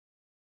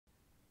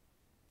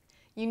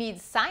You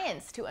need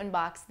science to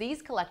unbox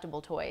these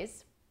collectible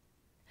toys.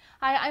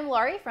 Hi, I'm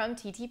Laurie from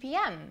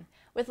TTPM.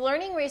 With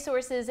learning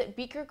resources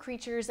Beaker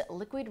Creatures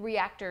Liquid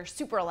Reactor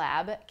Super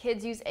Lab,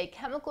 kids use a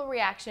chemical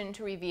reaction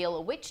to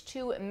reveal which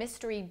two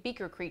mystery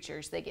beaker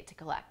creatures they get to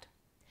collect.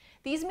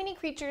 These mini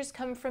creatures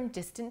come from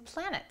distant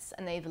planets,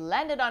 and they've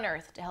landed on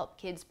Earth to help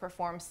kids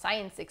perform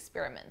science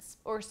experiments,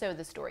 or so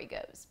the story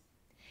goes.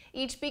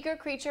 Each beaker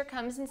creature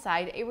comes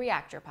inside a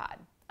reactor pod.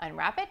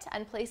 Unwrap it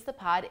and place the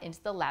pod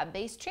into the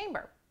lab-based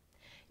chamber.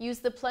 Use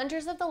the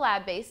plungers of the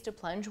lab base to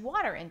plunge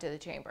water into the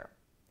chamber.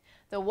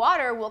 The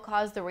water will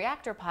cause the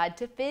reactor pod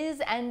to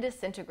fizz and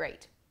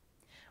disintegrate.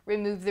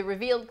 Remove the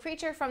revealed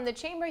creature from the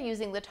chamber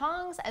using the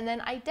tongs and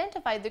then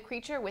identify the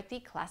creature with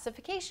the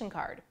classification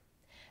card.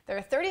 There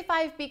are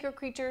 35 beaker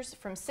creatures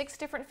from 6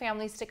 different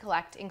families to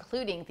collect,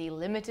 including the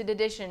limited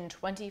edition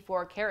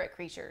 24-karat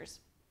creatures.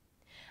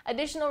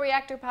 Additional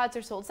reactor pods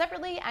are sold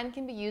separately and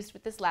can be used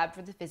with this lab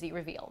for the fizzy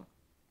reveal.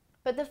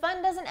 But the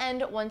fun doesn't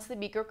end once the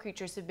beaker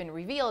creatures have been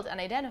revealed and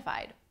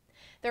identified.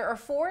 There are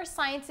 4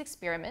 science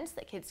experiments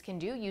that kids can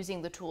do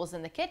using the tools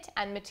in the kit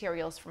and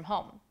materials from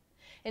home.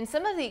 In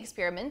some of the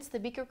experiments, the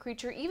beaker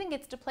creature even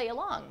gets to play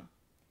along.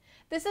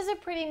 This is a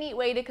pretty neat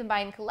way to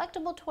combine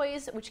collectible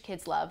toys, which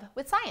kids love,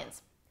 with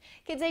science.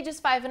 Kids ages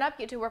 5 and up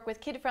get to work with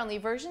kid-friendly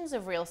versions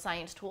of real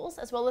science tools,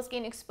 as well as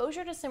gain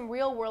exposure to some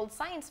real-world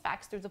science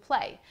facts through the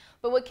play.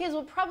 But what kids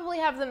will probably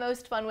have the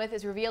most fun with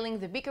is revealing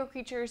the beaker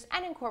creatures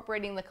and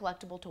incorporating the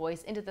collectible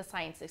toys into the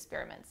science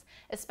experiments,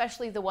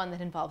 especially the one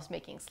that involves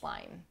making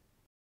slime.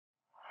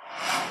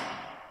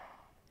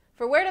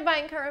 For where to buy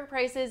and current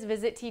prices,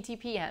 visit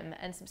TTPM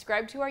and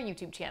subscribe to our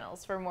YouTube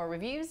channels for more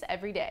reviews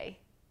every day.